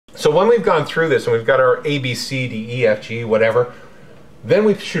So when we've gone through this and we've got our A, B, C, D, E, F, G, whatever, then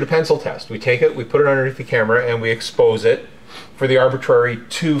we shoot a pencil test. We take it, we put it underneath the camera, and we expose it for the arbitrary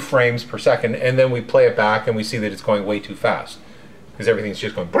 2 frames per second, and then we play it back and we see that it's going way too fast because everything's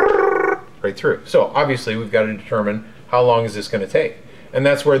just going right through. So obviously we've got to determine how long is this going to take. And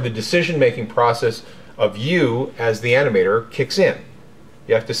that's where the decision-making process of you as the animator kicks in.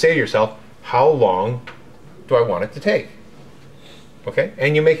 You have to say to yourself, how long do I want it to take? Okay,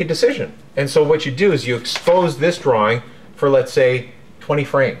 and you make a decision. And so what you do is you expose this drawing for, let's say, 20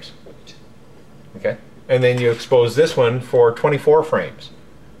 frames. Okay, and then you expose this one for 24 frames.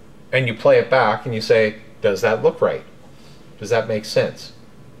 And you play it back and you say, does that look right? Does that make sense?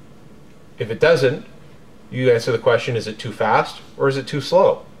 If it doesn't, you answer the question, is it too fast or is it too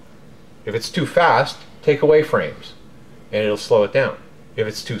slow? If it's too fast, take away frames and it'll slow it down. If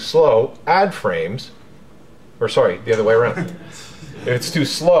it's too slow, add frames, or sorry, the other way around. If it's too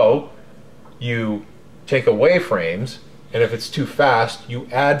slow, you take away frames, and if it's too fast, you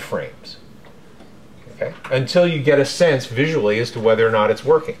add frames. Okay? Until you get a sense visually as to whether or not it's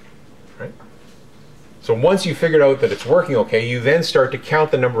working. Right? So once you figured out that it's working okay, you then start to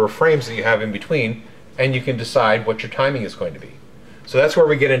count the number of frames that you have in between, and you can decide what your timing is going to be. So that's where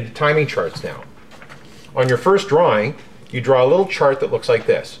we get into timing charts now. On your first drawing, you draw a little chart that looks like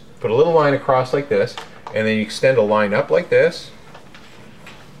this. Put a little line across like this, and then you extend a line up like this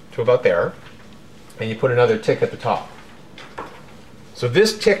to about there, and you put another tick at the top. So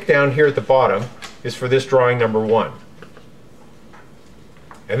this tick down here at the bottom is for this drawing number 1.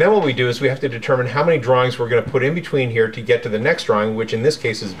 And then what we do is we have to determine how many drawings we're going to put in between here to get to the next drawing, which in this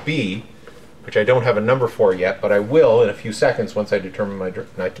case is B, which I don't have a number for yet, but I will in a few seconds once I determine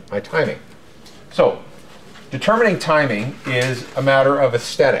my timing. So, determining timing is a matter of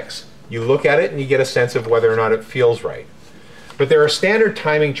aesthetics. You look at it and you get a sense of whether or not it feels right. But there are standard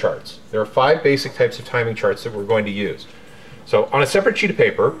timing charts. There are 5 basic types of timing charts that we're going to use. So on a separate sheet of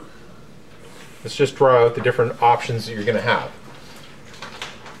paper, let's just draw out the different options that you're going to have.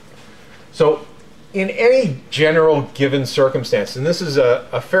 So in any general given circumstance, and this is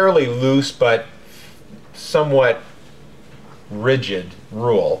a fairly loose but somewhat rigid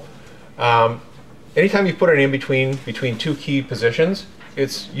rule, anytime you put an in-between between 2 key positions,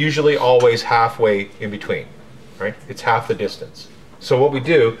 it's usually always halfway in between. Right? It's half the distance. So what we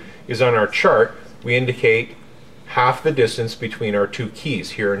do is on our chart, we indicate half the distance between our 2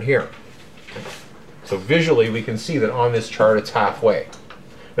 keys here and here. So visually we can see that on this chart it's halfway.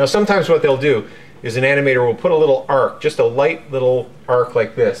 Now sometimes what they'll do is an animator will put a little arc, just a light little arc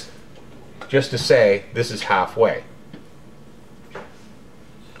like this, just to say this is halfway.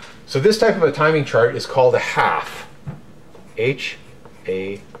 So this type of a timing chart is called a half.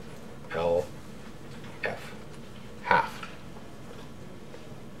 H-A-L-F. Half.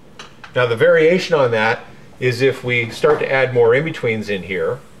 Now the variation on that is if we start to add more in-betweens in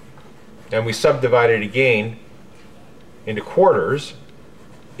here and we subdivide it again into quarters,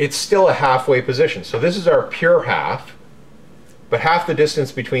 it's still a halfway position. So this is our pure half, but half the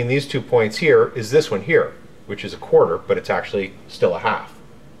distance between these 2 points here is this one here, which is a quarter, but it's actually still a half.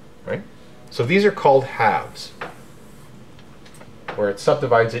 Right? So these are called halves, where it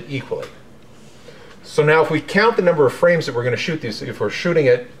subdivides it equally. So now if we count the number of frames that we're going to shoot these, if we're shooting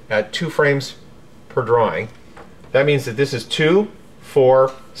it at 2 frames per drawing, that means that this is 2,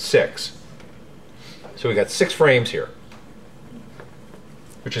 4, 6. So we got 6 frames here,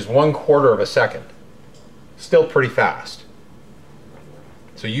 which is 1/4 of a second. Still pretty fast.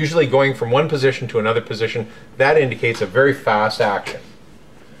 So usually going from one position to another position, that indicates a very fast action.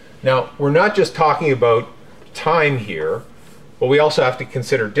 Now we're not just talking about time here, but we also have to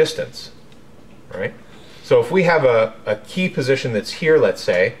consider distance. Right? So if we have a key position that's here, let's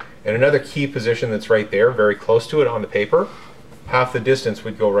say, and another key position that's right there, very close to it on the paper, half the distance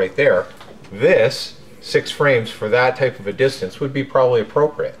would go right there. This, 6 frames for that type of a distance, would be probably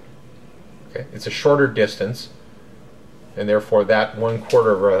appropriate. Okay? It's a shorter distance, and therefore that 1/4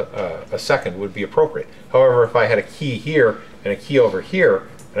 of a second would be appropriate. However, if I had a key here and a key over here,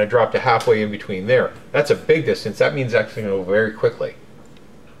 and I dropped it halfway in between there, that's a big distance. That means that's going to go very quickly.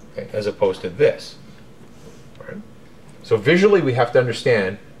 Okay, as opposed to this. Right? So visually we have to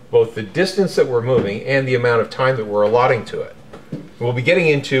understand both the distance that we're moving and the amount of time that we're allotting to it. We'll be getting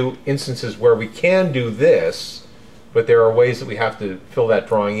into instances where we can do this, but there are ways that we have to fill that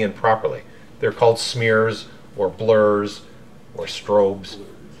drawing in properly. They're called smears or blurs or strobes.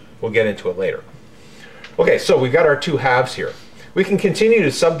 We'll get into it later. Okay, so we've got our 2 halves here. We can continue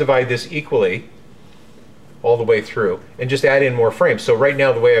to subdivide this equally all the way through and just add in more frames. So right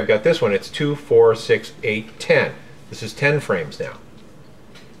now the way I've got this one, it's 2, 4, 6, 8, 10. This is 10 frames now.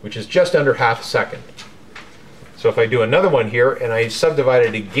 which is just under half a second. So if I do another one here and I subdivide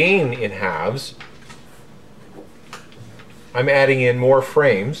it again in halves, I'm adding in more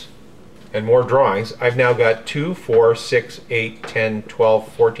frames and more drawings. I've now got 2, 4, 6, 8, 10,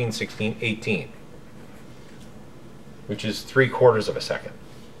 12, 14, 16, 18, which is 3/4 of a second.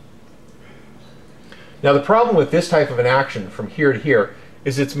 Now the problem with this type of an action from here to here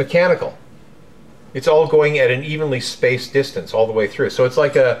is it's mechanical. It's all going at an evenly spaced distance all the way through. So it's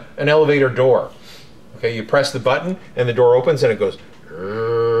like an elevator door. Okay, you press the button and the door opens and it goes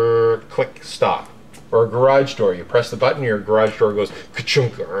click, stop. Or a garage door, you press the button, your garage door goes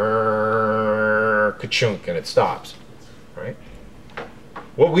ka-chunk, ka-chunk, and it stops. Right?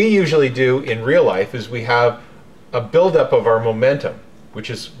 What we usually do in real life is we have a buildup of our momentum, which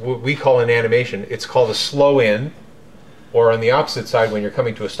is what we call in animation. It's called a slow in, or on the opposite side when you're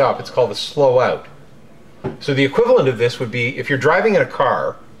coming to a stop, it's called a slow out. So the equivalent of this would be if you're driving in a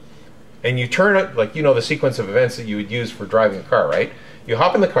car and you turn it, like you know the sequence of events that you would use for driving a car, right? You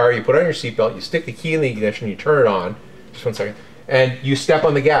hop in the car, you put on your seatbelt, you stick the key in the ignition, you turn it on, just 1 second, and you step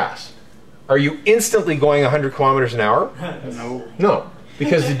on the gas. Are you instantly going 100 kilometers an hour? No. No,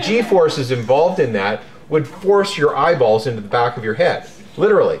 because the G-forces involved in that would force your eyeballs into the back of your head.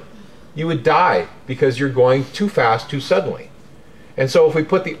 Literally. You would die because you're going too fast too suddenly. And so if we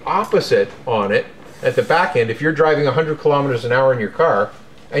put the opposite on it at the back end, if you're driving 100 kilometers an hour in your car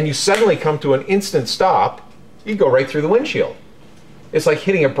and you suddenly come to an instant stop, you go right through the windshield. It's like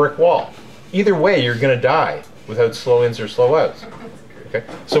hitting a brick wall. Either way, you're going to die without slow ins or slow outs. Okay?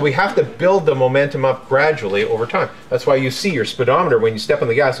 So we have to build the momentum up gradually over time. That's why you see your speedometer, when you step on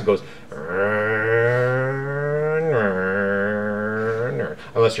the gas, it goes,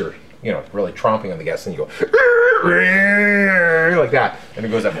 unless you're really tromping on the gas, and you go like that, and it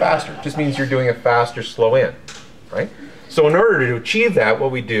goes up faster. It just means you're doing a faster slow in, right? So in order to achieve that,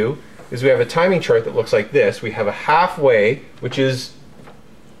 what we do is we have a timing chart that looks like this. We have a halfway, which is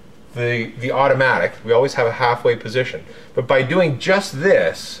the automatic. We always have a halfway position. But by doing just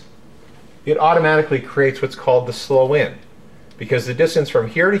this, it automatically creates what's called the slow in, because the distance from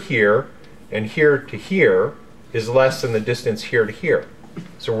here to here and here to here is less than the distance here to here.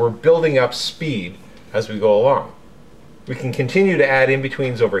 So we're building up speed as we go along. We can continue to add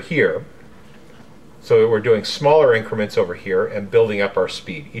in-betweens over here, so we're doing smaller increments over here and building up our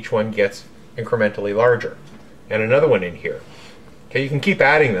speed. Each one gets incrementally larger. And another one in here. Okay, you can keep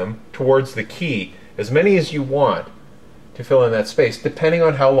adding them towards the key, as many as you want to fill in that space, depending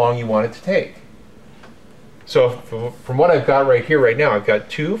on how long you want it to take. So from what I've got right here right now, I've got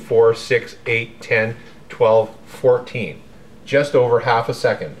 2, 4, 6, 8, 10, 12, 14. Just over half a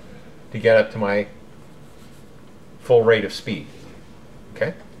second to get up to my full rate of speed.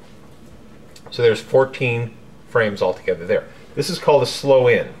 Okay? So there's 14 frames altogether there. This is called a slow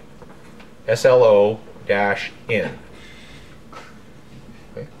in. SLO-in.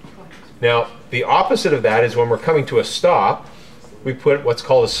 Okay? Now, the opposite of that is when we're coming to a stop, we put what's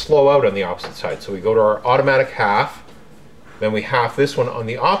called a slow out on the opposite side. So we go to our automatic half, then we half this one on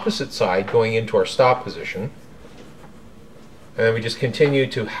the opposite side going into our stop position, and then we just continue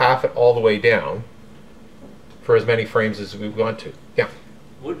to half it all the way down for as many frames as we want to. Yeah?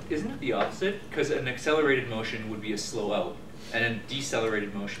 Isn't it the opposite? Because an accelerated motion would be a slow out, and a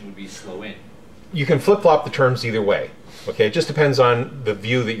decelerated motion would be a slow in. You can flip-flop the terms either way. Okay, it just depends on the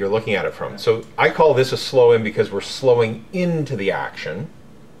view that you're looking at it from. So I call this a slow in because we're slowing into the action.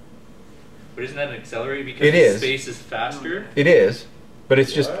 But isn't that an accelerated because it is. Space is faster? It is, but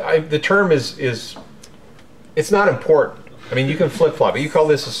it's just, the term is it's not important. I mean, you can flip-flop it. You call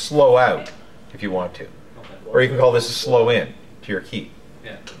this a slow out if you want to. Okay. Or you can call this a slow in to your key.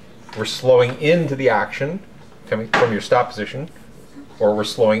 Yeah. We're slowing into the action coming from your stop position, or we're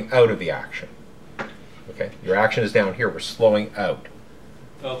slowing out of the action. Okay, your action is down here. We're slowing out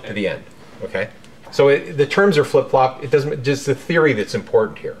to the end. Okay, so the terms are flip-flop. It doesn't just the theory that's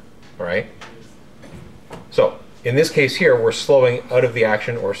important here. All right. So in this case here, we're slowing out of the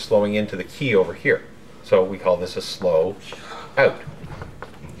action or slowing into the key over here. So we call this a slow out.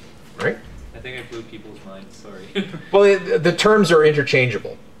 All right. I think I blew people's minds. Sorry. Well, the terms are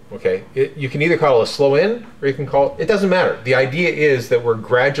interchangeable. Okay, you can either call it a slow in, or you can call it doesn't matter. The idea is that we're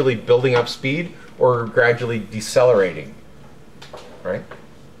gradually building up speed or gradually decelerating, right?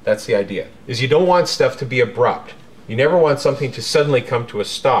 That's the idea, is you don't want stuff to be abrupt. You never want something to suddenly come to a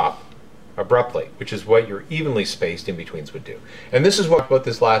stop abruptly, which is what your evenly spaced in-betweens would do. And this is what about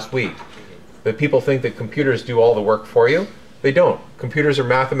this last week, that people think that computers do all the work for you. They don't. Computers are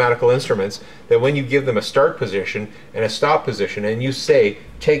mathematical instruments that when you give them a start position and a stop position and you say,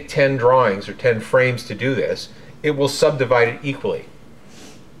 take 10 drawings or 10 frames to do this, it will subdivide it equally.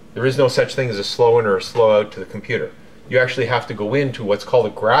 There is no such thing as a slow in or a slow out to the computer. You actually have to go into what's called a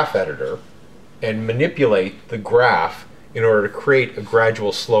graph editor and manipulate the graph in order to create a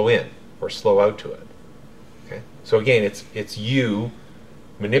gradual slow in or slow out to it. Okay? So again, it's you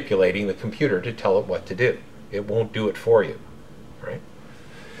manipulating the computer to tell it what to do. It won't do it for you. Right?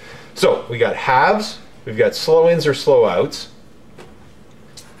 So we got halves, we've got slow ins or slow outs.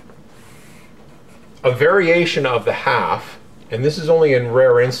 A variation of the half, and this is only in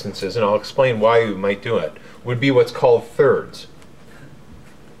rare instances, and I'll explain why you might do it, would be what's called thirds,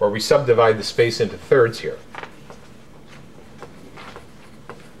 where we subdivide the space into thirds here.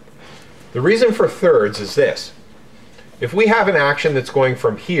 The reason for thirds is this. If we have an action that's going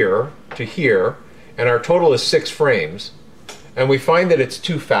from here to here, and our total is 6 frames, and we find that it's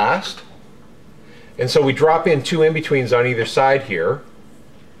too fast, and so we drop in 2 in-betweens on either side here,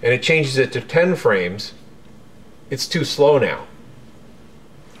 and it changes it to 10 frames, it's too slow now.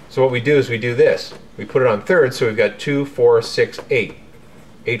 So what we do is we do this. We put it on thirds, so we've got 2, 4, 6, 8.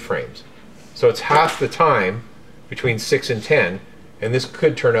 8 frames. So it's half the time between 6 and 10, and this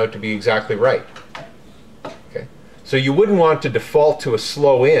could turn out to be exactly right. Okay? So you wouldn't want to default to a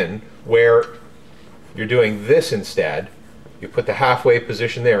slow in where you're doing this instead. You put the halfway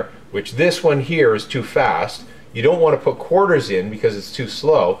position there, which this one here is too fast. You don't want to put quarters in because it's too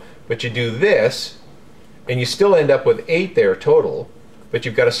slow, but you do this, and you still end up with 8 there total, but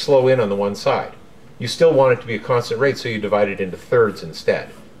you've got to slow in on the one side. You still want it to be a constant rate, so you divide it into thirds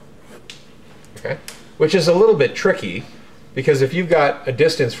instead. Okay? Which is a little bit tricky, because if you've got a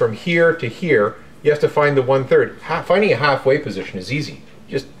distance from here to here, you have to find the 1/3. Finding a halfway position is easy.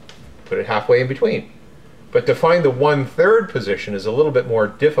 Just put it halfway in between. But to find the 1/3 position is a little bit more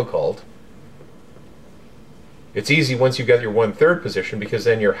difficult. It's easy once you've got your 1/3 position, because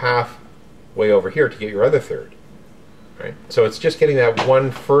then you're halfway over here to get your other third. Right? So it's just getting that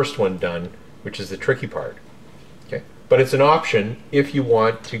first one done, which is the tricky part. Okay? But it's an option if you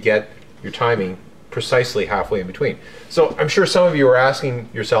want to get your timing precisely halfway in between. So I'm sure some of you are asking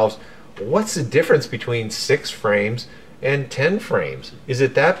yourselves, what's the difference between 6 frames and 10 frames? Is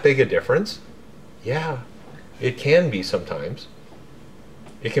it that big a difference? Yeah, it can be sometimes.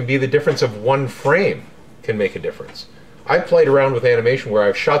 It can be the difference of 1 frame can make a difference. I've played around with animation where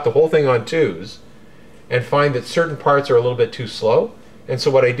I've shot the whole thing on 2s and find that certain parts are a little bit too slow. And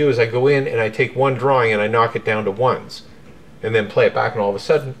so what I do is I go in and I take one drawing and I knock it down to 1s and then play it back, and all of a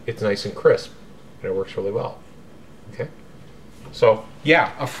sudden it's nice and crisp and it works really well. Okay? So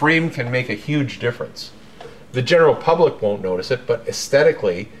yeah, a frame can make a huge difference. The general public won't notice it, but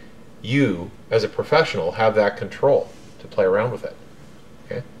aesthetically you as a professional have that control to play around with it.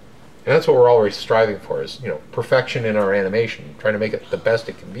 Okay? And that's what we're always striving for, is, you know, perfection in our animation, trying to make it the best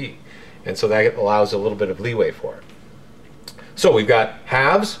it can be. And so that allows a little bit of leeway for it. So we've got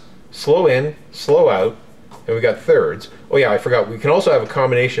halves, slow in, slow out, and we've got thirds. Oh yeah, I forgot, we can also have a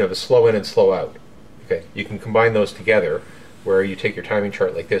combination of a slow in and slow out. Okay, you can combine those together, where you take your timing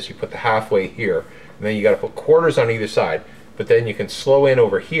chart like this, you put the halfway here, and then you got to put quarters on either side, but then you can slow in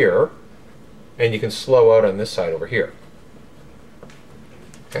over here, and you can slow out on this side over here.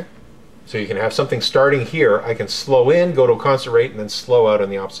 Okay, so you can have something starting here, I can slow in, go to a constant rate, and then slow out on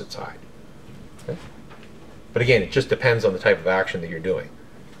the opposite side. Okay? But again, it just depends on the type of action that you're doing.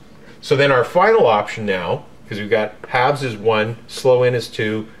 So then our final option now, because we've got halves is 1, slow in is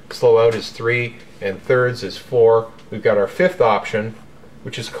 2, slow out is 3, and thirds is 4. We've got our fifth option,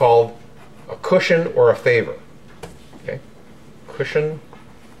 which is called a cushion or a favor. Okay? Cushion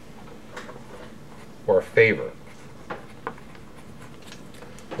or a favor.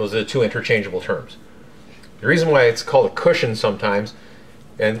 Those are the two interchangeable terms. The reason why it's called a cushion sometimes,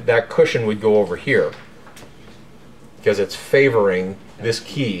 and that cushion would go over here, because it's favoring this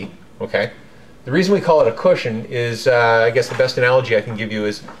key. Okay? The reason we call it a cushion is, I guess the best analogy I can give you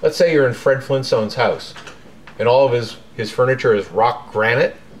is, let's say you're in Fred Flintstone's house, and all of his furniture is rock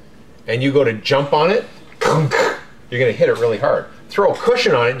granite, and you go to jump on it, you're going to hit it really hard. Throw a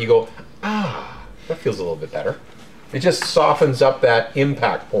cushion on it, and you go, ah, that feels a little bit better. It just softens up that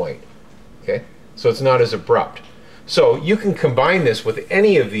impact point. Okay? So it's not as abrupt. So you can combine this with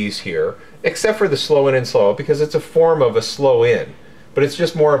any of these here, except for the slow in and slow out, because it's a form of a slow in, but it's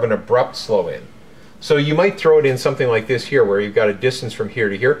just more of an abrupt slow in. So you might throw it in something like this here, where you've got a distance from here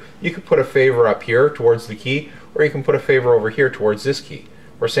to here. You could put a favor up here towards the key, or you can put a favor over here towards this key.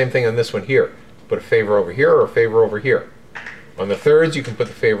 Or same thing on this one here. Put a favor over here or a favor over here. On the thirds, you can put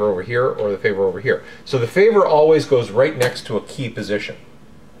the favor over here or the favor over here. So the favor always goes right next to a key position.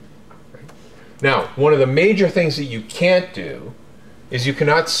 Now, one of the major things that you can't do is you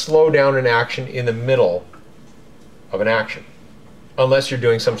cannot slow down an action in the middle of an action. Unless you're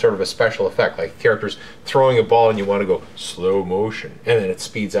doing some sort of a special effect, like characters throwing a ball and you want to go slow motion, and then it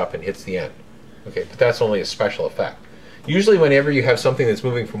speeds up and hits the end. Okay, but that's only a special effect. Usually whenever you have something that's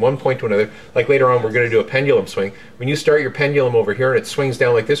moving from one point to another, like later on we're going to do a pendulum swing, when you start your pendulum over here and it swings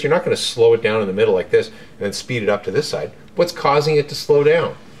down like this, you're not going to slow it down in the middle like this and then speed it up to this side. What's causing it to slow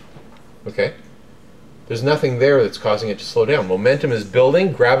down? Okay? There's nothing there that's causing it to slow down. Momentum is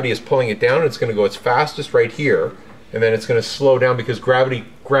building, gravity is pulling it down, and it's going to go its fastest right here, and then it's going to slow down because gravity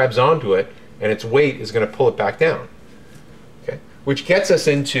grabs onto it and its weight is going to pull it back down. Okay? Which gets us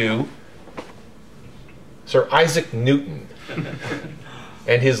into Sir Isaac Newton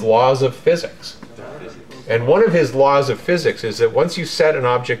and his laws of physics. And one of his laws of physics is that once you set an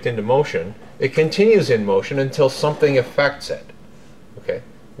object into motion, it continues in motion until something affects it. Okay?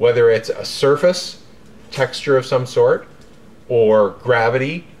 Whether it's a surface, texture of some sort, or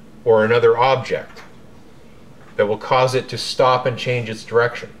gravity, or another object that will cause it to stop and change its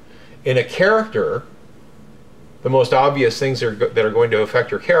direction. In a character, the most obvious things that are going to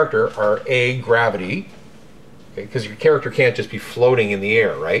affect your character are A, gravity, because your character can't just be floating in the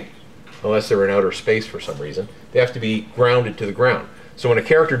air, right? Unless they're in outer space for some reason. They have to be grounded to the ground. So when a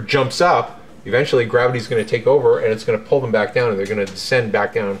character jumps up, eventually gravity is going to take over and it's going to pull them back down and they're going to descend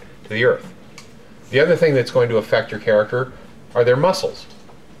back down to the earth. The other thing that's going to affect your character are their muscles.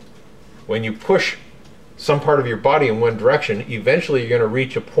 When you push some part of your body in one direction, eventually you're going to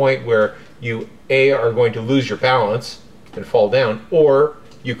reach a point where you A, are going to lose your balance and fall down, or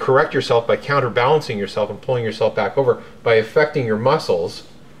you correct yourself by counterbalancing yourself and pulling yourself back over by affecting your muscles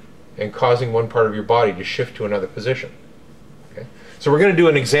and causing one part of your body to shift to another position. Okay? So we're going to do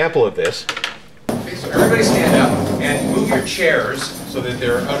an example of this. Okay, so everybody stand up and move your chairs so that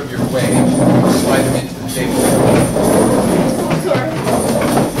they're out of your way. Slide them into the table.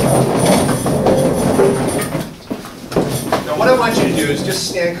 Now what I want you to do is just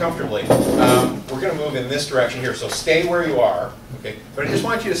stand comfortably. We're going to move in this direction here, so stay where you are. Okay? But I just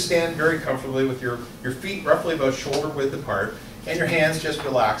want you to stand very comfortably with your feet roughly about shoulder width apart and your hands just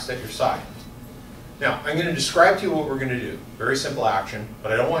relaxed at your side. Now, I'm going to describe to you what we're going to do. Very simple action,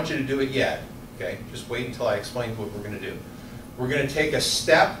 but I don't want you to do it yet. Okay? Just wait until I explain what we're going to do. We're going to take a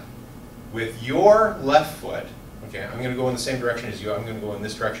step with your left foot. Okay, I'm going to go in the same direction as you. I'm going to go in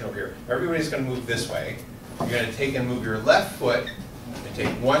this direction over here. Everybody's going to move this way. You're going to take and move your left foot and take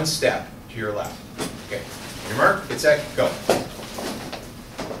one step to your left. Okay. Your mark, get set, go.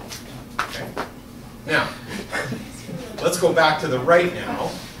 Okay. Now, let's go back to the right now.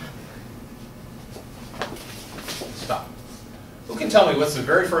 Stop. Who can tell me what's the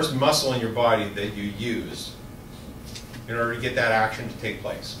very first muscle in your body that you use in order to get that action to take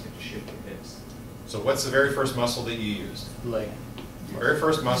place? So what's the very first muscle that you used? Leg. The very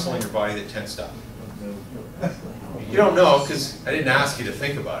first muscle in your body that tensed up. You don't know because I didn't ask you to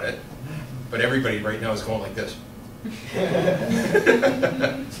think about it, but everybody right now is going like this.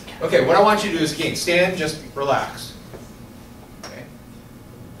 Okay, what I want you to do is again, stand, just relax. Okay.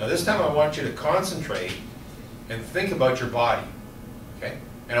 Now this time I want you to concentrate and think about your body. Okay?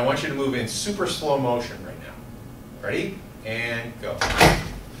 And I want you to move in super slow motion right now. Ready? And go.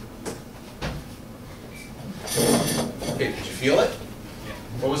 Okay, did you feel it? Yeah.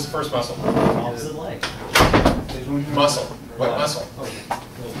 What was the first muscle? Opposite leg. Muscle. What muscle?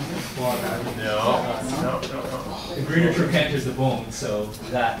 No. The greater trochanter is the bone, so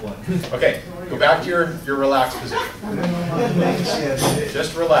that one. Okay, go back to your relaxed position.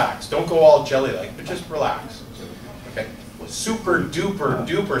 Just relax. Don't go all jelly-like, but just relax. Okay. Super duper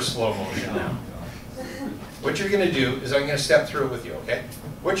duper slow motion now. What you're going to do is I'm going to step through it with you, okay?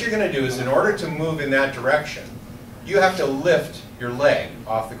 What you're going to do is in order to move in that direction, you have to lift your leg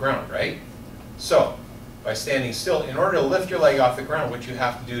off the ground, right? So, by standing still, in order to lift your leg off the ground, what you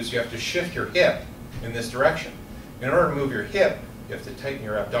have to do is you have to shift your hip in this direction. In order to move your hip, you have to tighten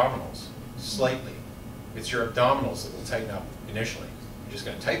your abdominals slightly. It's your abdominals that will tighten up initially. You're just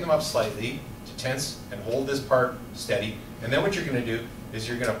going to tighten them up slightly to tense and hold this part steady. And then what you're going to do is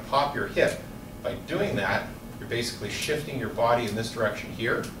you're going to pop your hip. By doing that, you're basically shifting your body in this direction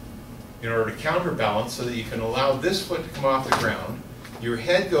here in order to counterbalance so that you can allow this foot to come off the ground. Your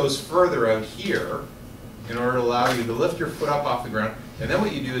head goes further out here in order to allow you to lift your foot up off the ground. And then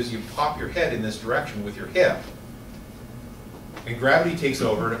what you do is you pop your head in this direction with your hip. And gravity takes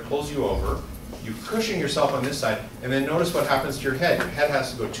over and it pulls you over. You cushion yourself on this side. And then notice what happens to your head. Your head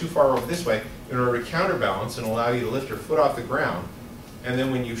has to go too far over this way in order to counterbalance and allow you to lift your foot off the ground. And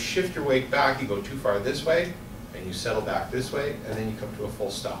then when you shift your weight back, you go too far this way, and you settle back this way, and then you come to a full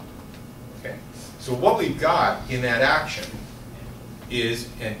stop. Okay? So what we've got in that action is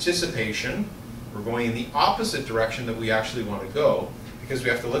anticipation, We're going in the opposite direction that we actually want to go because we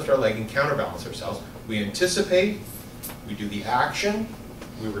have to lift our leg and counterbalance ourselves. We anticipate, we do the action,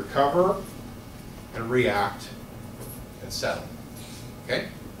 we recover, and react, and settle. Okay?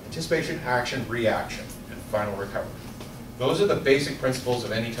 Anticipation, action, reaction, and final recovery. Those are the basic principles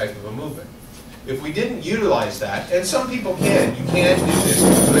of any type of a movement. If we didn't utilize that, and some people can, you can do this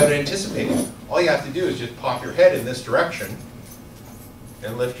without anticipating. All you have to do is just pop your head in this direction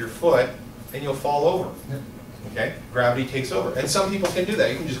and lift your foot, and you'll fall over. Okay? Gravity takes over. And some people can do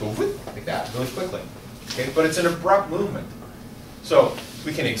that. You can just go whoop, like that, really quickly. Okay? But it's an abrupt movement. So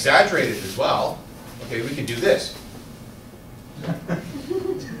we can exaggerate it as well. Okay, we can do this. Right?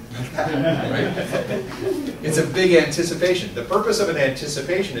 It's a big anticipation. The purpose of an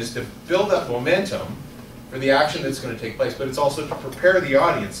anticipation is to build up momentum for the action that's going to take place, but it's also to prepare the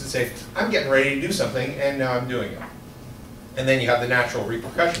audience to say, I'm getting ready to do something, and now I'm doing it. And then you have the natural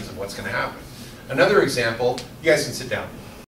repercussions of what's going to happen. Another example, you guys can sit down.